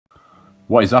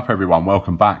What is up everyone,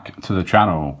 welcome back to the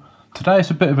channel. Today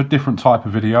it's a bit of a different type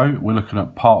of video. We're looking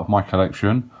at part of my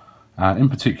collection. In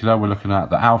particular we're looking at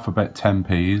the alphabet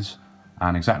 10p's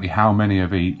and exactly how many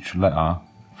of each letter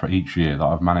for each year that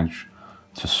I've managed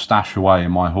to stash away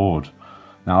in my hoard.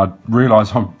 Now I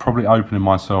realise I'm probably opening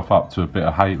myself up to a bit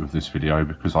of hate with this video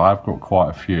because I have got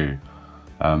quite a few.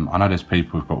 I know there's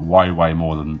people who've got way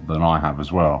more than I have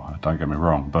as well, don't get me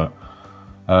wrong, but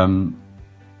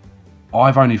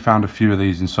I've only found a few of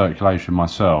these in circulation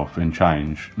myself in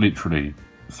change, literally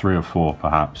 3 or 4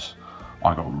 perhaps.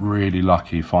 I got really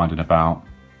lucky finding about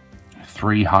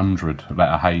 300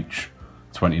 letter H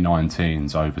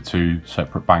 2019s over 2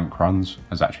 separate bank runs,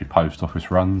 as actually post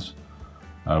office runs,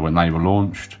 when they were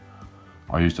launched.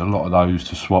 I used a lot of those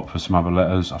to swap for some other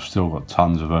letters. I've still got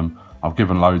tons of them. I've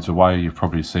given loads away. You've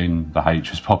probably seen the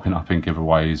H's popping up in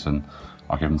giveaways, and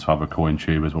I give them to other coin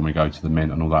tubers when we go to the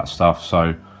mint and all that stuff.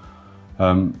 So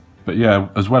but yeah,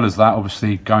 as well as that,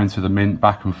 obviously going to the mint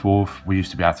back and forth, we used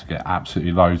to be able to get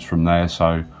absolutely loads from there.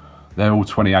 So they're all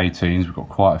 2018s. We've got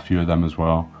quite a few of them as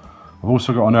well. I've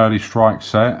also got an early strike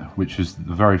set, which is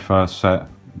the very first set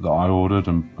that I ordered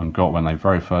and got when they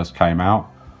very first came out.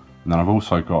 And then I've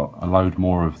also got a load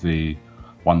more of the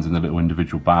ones in the little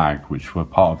individual bag, which were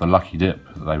part of the lucky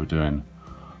dip that they were doing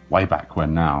way back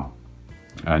when now.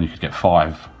 And you could get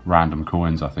 5 random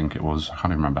coins, I think it was. I can't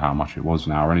even remember how much it was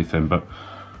now or anything, but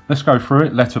let's go through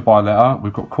it letter by letter.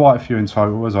 We've got quite a few in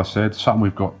total, as I said. Some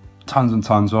we've got tons and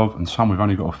tons of, and some we've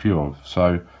only got a few of.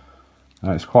 So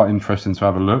it's quite interesting to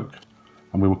have a look.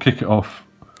 And we will kick it off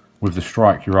with the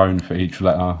strike your own for each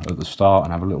letter at the start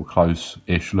and have a little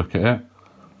close-ish look at it.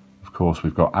 Of course,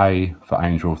 we've got A for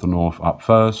Angel of the North up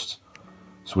first.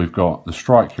 So we've got the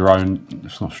strike your own,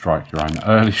 it's not strike your own,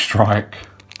 early strike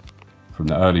from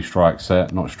the early strike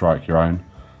set, not strike your own.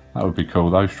 That would be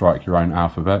cool though, strike your own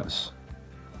alphabets.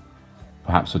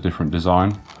 Perhaps a different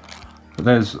design. But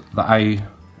there's the A,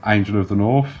 Angel of the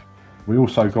North. We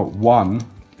also got 1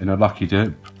 in a lucky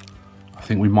dip. I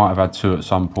think we might have had 2 at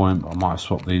some point, but I might have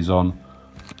swapped these on.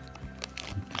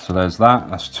 So there's that,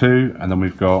 that's 2. And then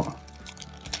we've got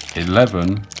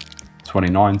 11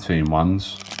 2019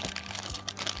 ones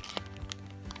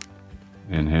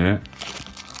in here.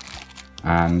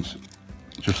 And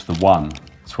just the 1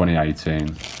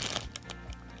 2018.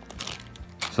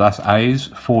 So that's A's,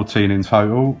 14 in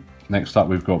total. Next up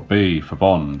we've got B for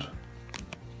Bond.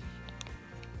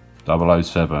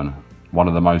 007, one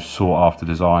of the most sought after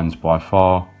designs by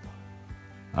far.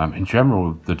 In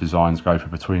general the designs go for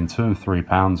between £2 and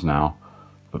 £3 now,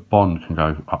 but Bond can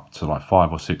go up to like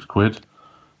 5 or 6 quid.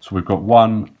 So we've got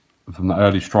 1 from the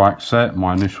early strike set,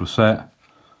 my initial set.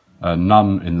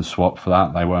 None in the swap for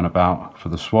that, they weren't about for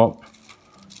the swap.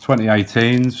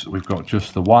 2018s, we've got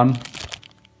just the 1.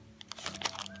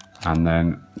 And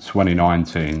then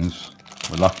 2019s,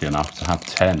 we're lucky enough to have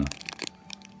 10.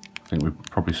 I think we've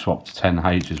probably swapped 10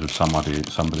 H's with somebody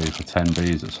for 10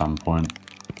 B's at some point.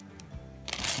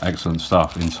 Excellent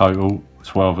stuff. In total,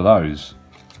 12 of those.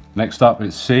 Next up,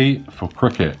 it's C for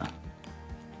Cricket.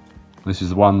 This is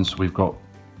the ones we've got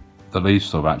the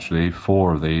least of actually,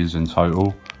 4 of these in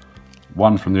total.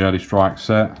 1 from the early strike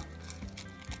set.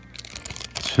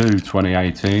 2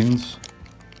 2018s.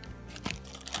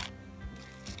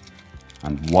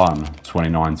 And 1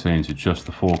 2019, so just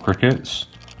the 4 crickets.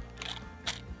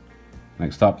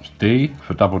 Next up is D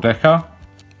for Double Decker.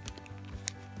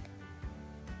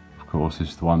 Of course, this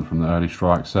is the one from the early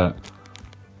strike set.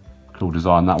 Cool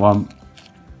design, that one.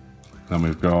 Then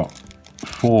we've got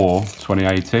 4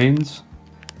 2018s.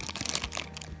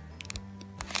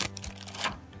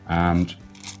 And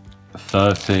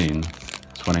 13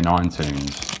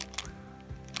 2019s.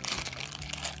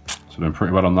 So doing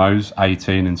pretty well on those,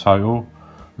 18 in total.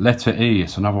 Letter E,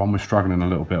 it's another one we're struggling a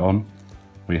little bit on.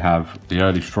 We have the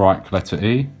early strike letter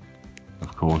E,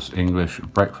 of course English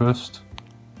breakfast.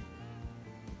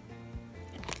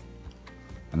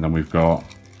 And then we've got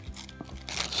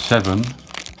 7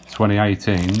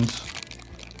 2018s.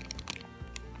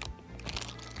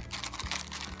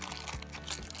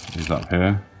 These up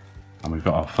here. And we've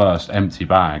got our first empty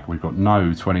bag. We've got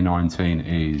no 2019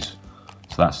 E's.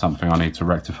 So that's something I need to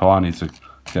rectify. I need to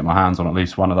get my hands on at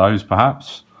least one of those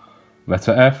perhaps.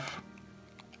 Letter F.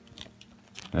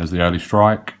 There's the early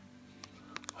strike.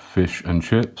 Fish and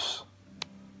chips.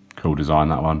 Cool design,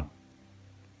 that one.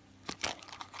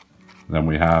 Then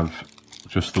we have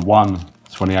just the 1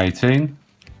 2018.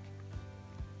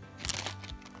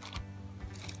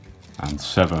 And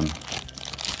 7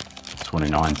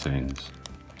 2019s.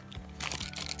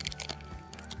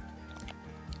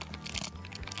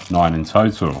 9 in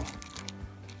total.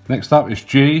 Next up is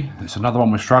G. It's another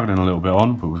one we're struggling a little bit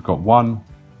on, but we've got one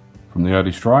from the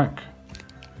early strike.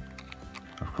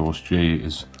 Of course, G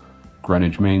is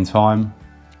Greenwich Mean Time,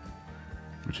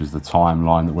 which is the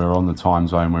timeline that we're on, the time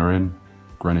zone we're in,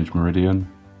 Greenwich Meridian.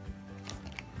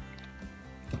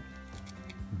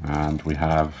 And we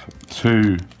have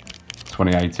two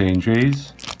 2018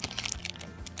 Gs.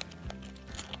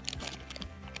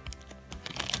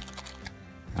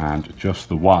 And just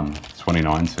the one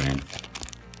 2019.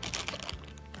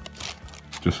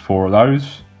 Just 4 of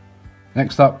those.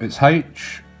 Next up it's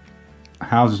H,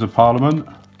 Houses of Parliament.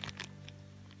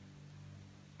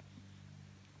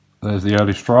 There's the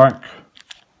early strike.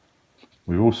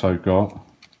 We've also got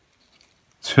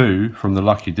 2 from the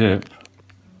lucky dip,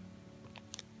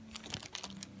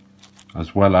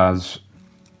 as well as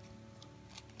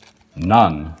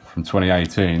none from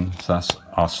 2018. So that's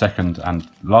our second and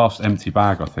last empty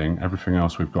bag, I think. Everything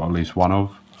else we've got at least one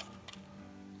of.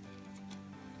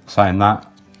 Saying that,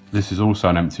 this is also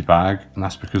an empty bag, and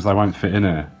that's because they won't fit in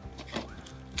here.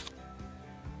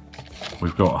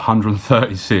 We've got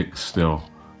 136 still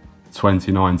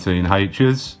 2019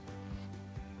 H's.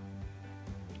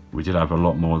 We did have a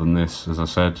lot more than this, as I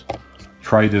said.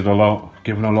 Traded a lot,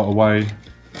 given a lot away.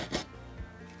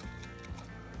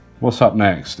 What's up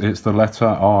next? It's the letter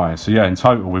I. So yeah, in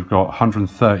total we've got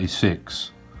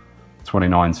 136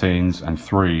 2019s and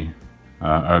 3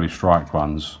 early strike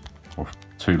ones, or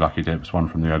 2 lucky dips, 1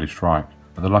 from the early strike.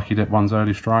 Are the lucky dip ones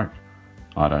early strike?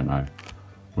 I don't know.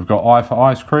 We've got I for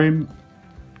ice cream.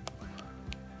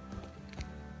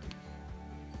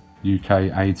 UK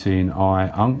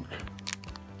 18I Unk.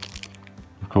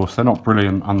 Of course, they're not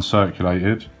brilliant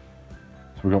uncirculated.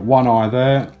 So we've got 1 I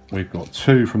there. We've got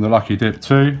 2 from the lucky dip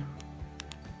 2.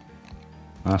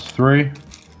 That's 3.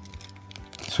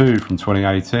 2 from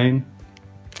 2018.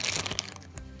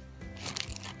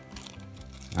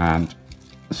 And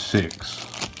 6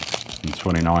 from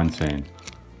 2019.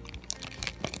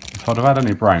 If I'd have had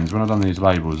any brains, when I've done these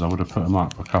labels, I would have put them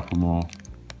up a couple more,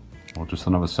 or just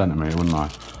another centimetre, wouldn't I?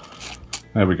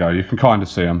 There we go, you can kind of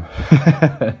see them.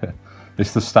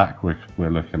 It's the stack we're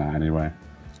looking at anyway.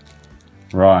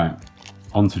 Right,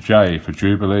 on to J for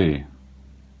Jubilee.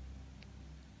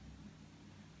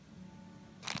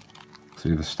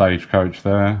 See the stagecoach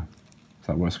there? Is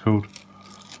that what it's called?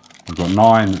 We've got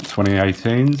 9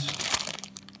 2018s.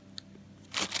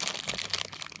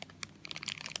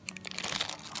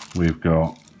 We've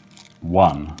got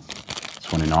 1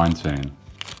 2019.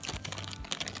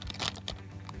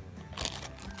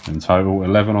 In total,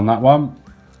 11 on that one.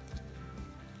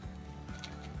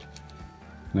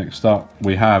 Next up,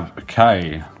 we have a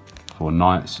K for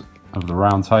Knights of the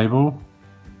Round Table.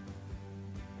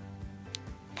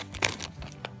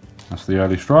 That's the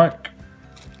early strike.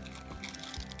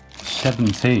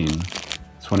 17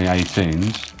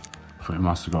 2018s. I think we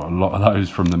must have got a lot of those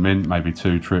from the mint, maybe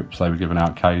 2 trips they were giving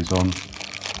out Ks on.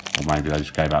 Or maybe they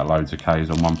just gave out loads of Ks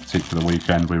on one particular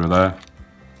weekend we were there.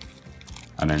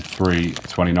 And then 3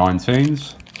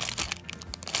 2019s.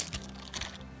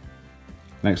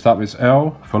 Next up is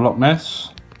L for Loch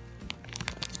Ness.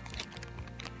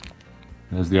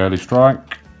 There's the early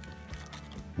strike.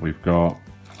 We've got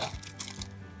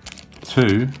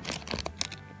 2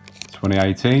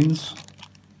 2018s.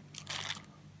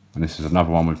 And this is another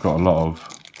one we've got a lot of.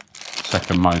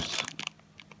 Second most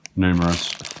numerous,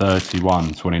 31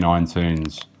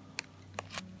 2019s.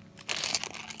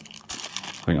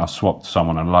 I think I swapped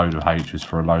someone a load of H's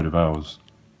for a load of L's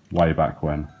way back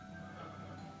when.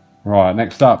 Right,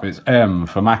 next up it's M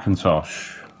for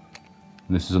Mackintosh.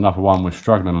 And this is another one we're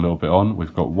struggling a little bit on.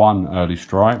 We've got 1 early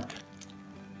strike.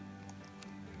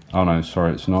 Oh no,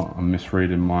 sorry, it's not. I'm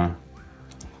misreading my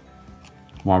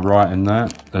writing there.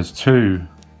 There's 2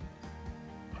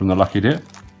 from the lucky dip.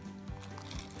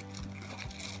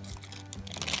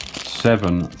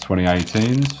 7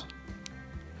 2018s.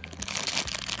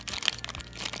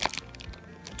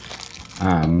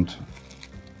 And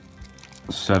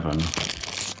 7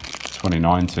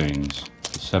 2019s.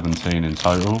 17 in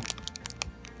total.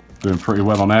 Doing pretty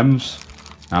well on M's.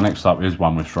 Now next up is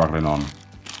one we're struggling on.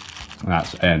 And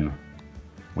that's N.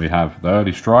 We have the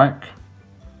early strike.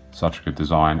 Such a good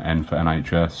design. N for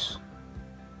NHS.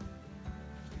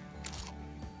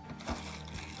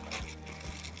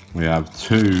 We have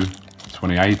 2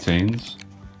 2018s.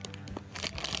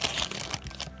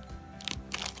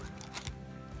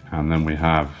 And then we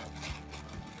have,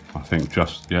 I think,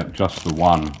 just the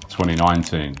 1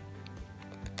 2019.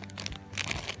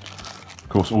 Of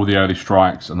course, all the early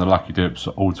strikes and the lucky dips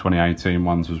are all 2018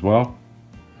 ones as well.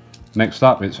 Next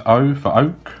up, it's O for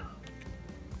Oak.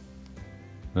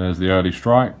 There's the early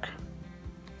strike.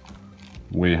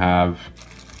 We have,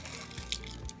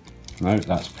 no,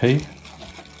 that's P.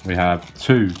 We have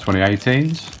 2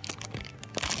 2018s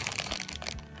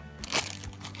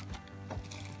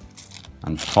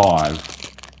and 5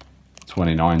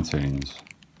 2019s.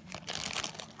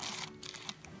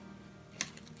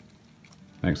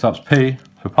 Next up's P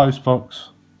for Postbox.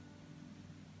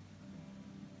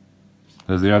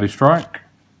 There's the early strike.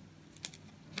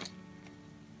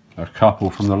 A couple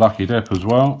from the lucky dip as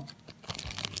well.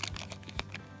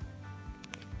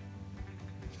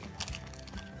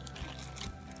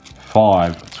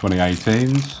 Five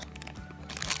 2018s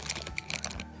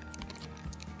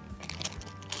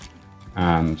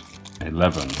and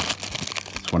 11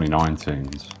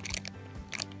 2019s.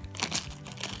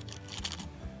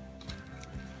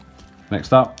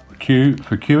 Next up, Q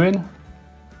for queuing.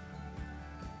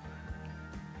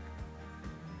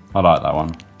 I like that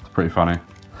one, it's pretty funny.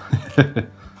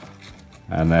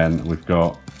 And then we've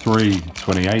got 3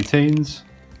 2018s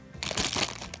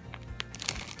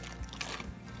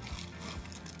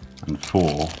and 4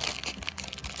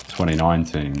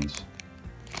 2019s.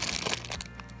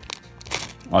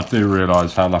 I do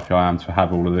realise how lucky I am to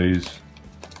have all of these.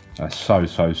 They're so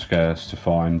scarce to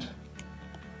find.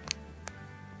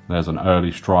 There's an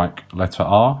early strike letter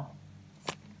R.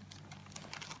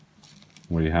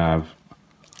 We have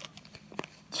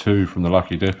 2 from the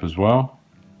lucky dip as well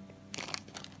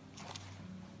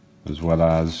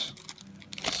as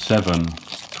 7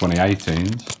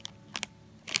 2018s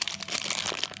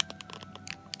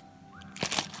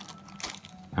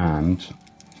and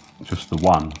just the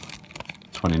 1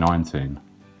 2019.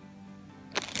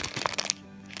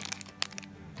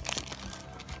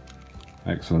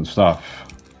 Excellent stuff.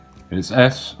 It's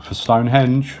S for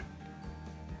Stonehenge.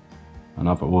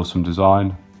 Another awesome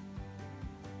design.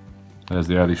 There's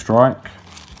the early strike.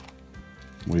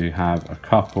 We have a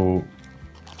couple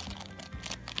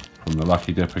from the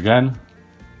lucky dip again.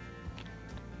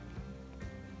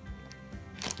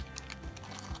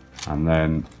 And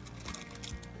then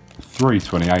 3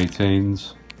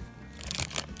 2018s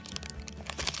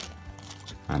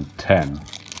and 10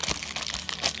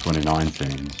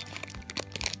 2019s.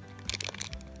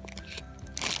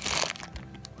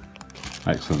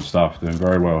 Excellent stuff, doing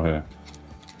very well here.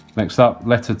 Next up,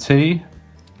 letter T.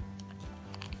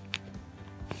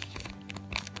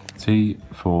 T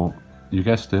for, you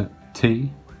guessed it,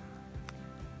 T.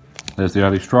 There's the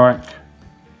early strike.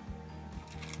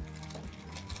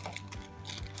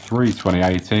 3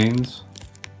 2018s.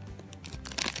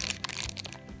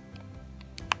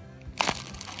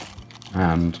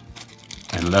 And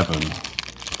 11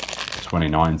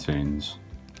 2019s.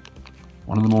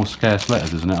 One of the more scarce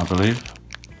letters, isn't it, I believe?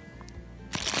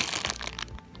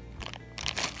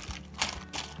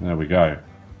 There we go.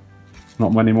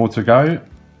 Not many more to go.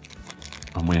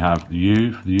 And we have the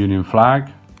U for the Union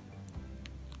flag.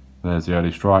 There's the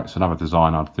early strikes, another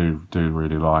design I do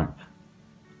really like.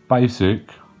 Basic,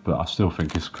 but I still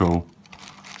think it's cool.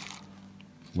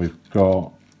 We've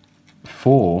got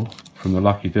 4 from the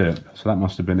lucky dip, so that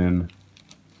must have been in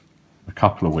a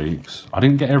couple of weeks. I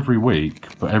didn't get every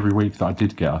week, but every week that I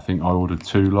did get, I think I ordered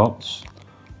 2 lots.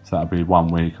 So that'd be 1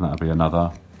 week and that'd be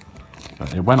another.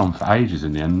 But it went on for ages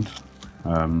in the end,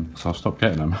 so I stopped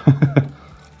getting them.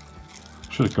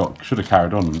 Should have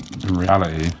carried on in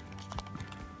reality.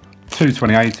 2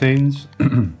 2018s.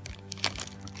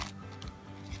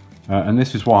 And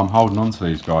this is why I'm holding on to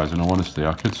these guys, in all honesty.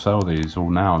 I could sell these all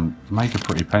now and make a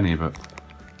pretty penny, but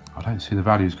I don't see the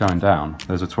values going down.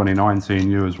 There's a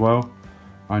 2019 U as well.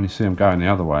 I only see them going the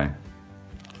other way.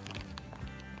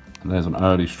 And there's an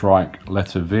early strike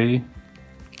letter V.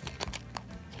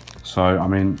 So, I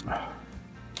mean,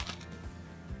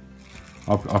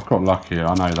 I've got lucky,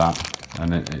 I know that.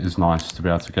 And it is nice to be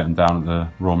able to get them down at the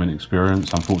Raw Mint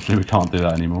experience. Unfortunately, we can't do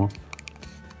that anymore.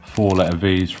 4 letter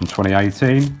Vs from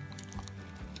 2018.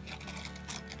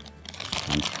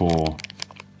 And 4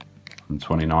 from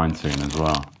 2019 as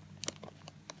well.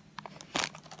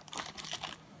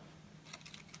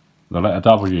 The letter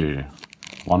W.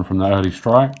 1 from the early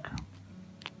strike.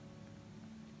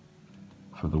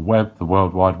 For the web, the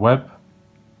World Wide Web.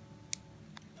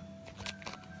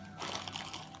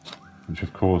 Which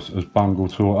of course, as Bungle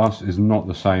taught us, is not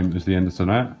the same as the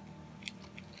internet.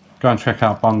 Go and check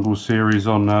out Bungle's series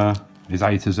on his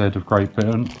A to Z of Great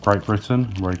Britain,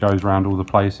 where he goes around all the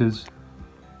places.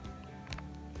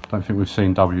 Don't think we've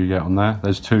seen W yet on there.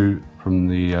 There's 2 from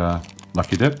the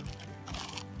lucky dip.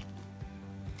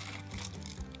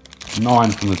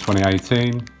 9 from the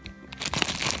 2018.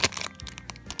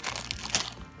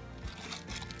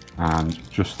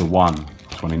 And just the 1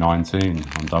 2019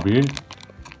 on W.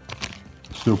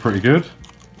 Still pretty good.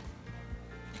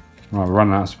 Right, we're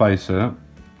running out of space here.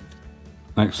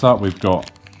 Next up we've got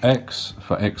X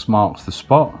for X marks the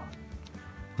spot,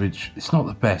 which it's not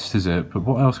the best, is it? But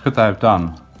what else could they have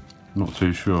done? I'm not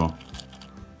too sure.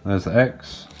 There's the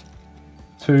X.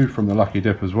 2 from the lucky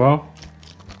dip as well.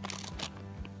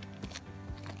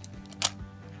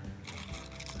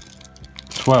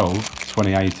 $12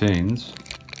 2018s.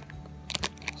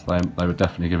 So they were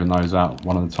definitely giving those out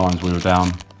one of the times we were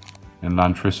down in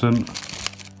Lantrison,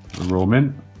 the Royal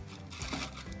Mint.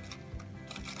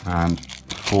 And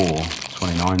 4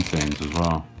 2019s as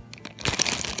well.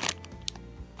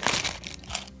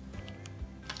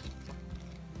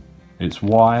 It's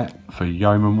Y for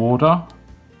Yeoman Warder.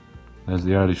 There's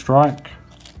the early strike.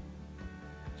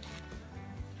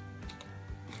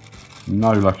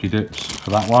 No lucky dips for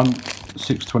that one.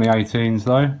 6 2018s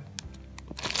though.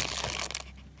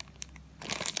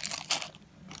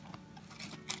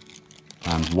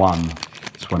 And 1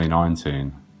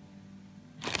 2019.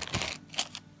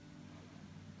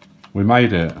 We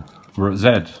made it. We're at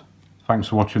Z. Thanks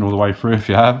for watching all the way through if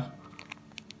you have.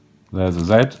 There's a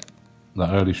Z.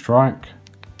 That early strike.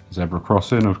 Zebra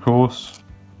crossing, of course.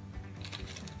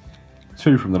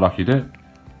 2 from the lucky dip.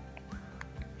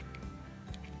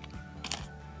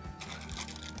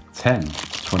 10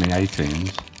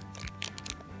 2018s.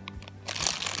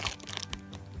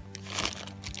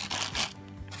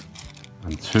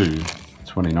 And 2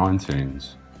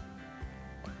 2019s.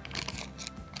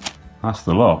 That's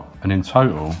the lot. And in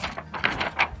total,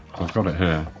 I've got it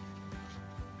here.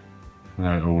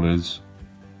 There it all is.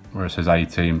 Where it says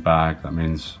 18 bag, that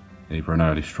means either an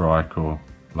early strike or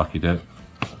lucky dip.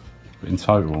 But in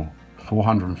total,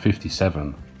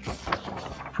 457.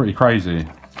 Pretty crazy.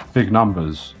 Big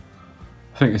numbers.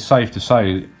 I think it's safe to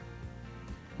say it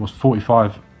was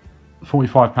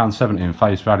 £45.70 in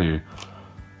face value.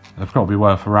 They've got to be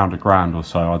worth around £1 or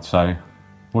so, I'd say.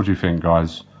 What do you think,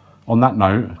 guys? On that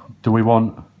note, do we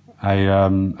want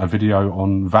a video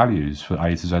on values for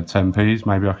A to Z 10p's?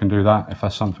 Maybe I can do that if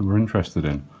that's something we're interested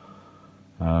in.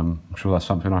 I'm sure that's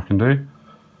something I can do.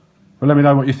 But let me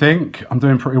know what you think. I'm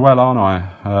doing pretty well, aren't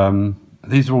I?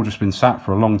 These have all just been sat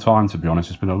for a long time, to be honest.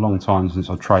 It's been a long time since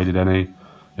I've traded any.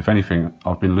 If anything,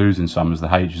 I've been losing some as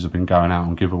the H's have been going out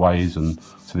on giveaways and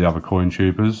to the other coin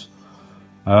tubers.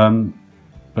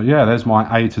 But yeah, there's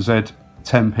my A to Z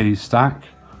 10p stack.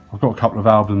 I've got a couple of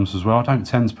albums as well. I don't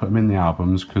tend to put them in the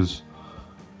albums because,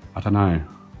 I don't know, I'm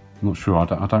not sure.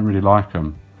 I don't really like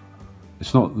them.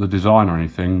 It's not the design or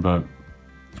anything, but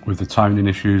with the toning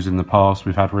issues in the past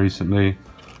we've had recently,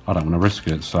 I don't want to risk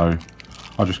it. So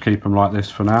I'll just keep them like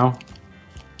this for now,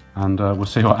 and we'll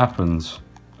see what happens.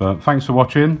 But thanks for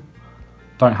watching.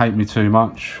 Don't hate me too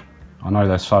much. I know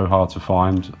they're so hard to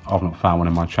find. I've not found one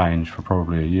in my change for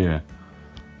probably a year.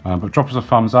 But drop us a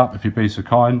thumbs up if you'd be so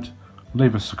kind.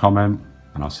 Leave us a comment,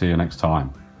 and I'll see you next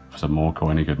time for some more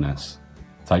coiny goodness.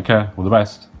 Take care, all the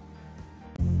best.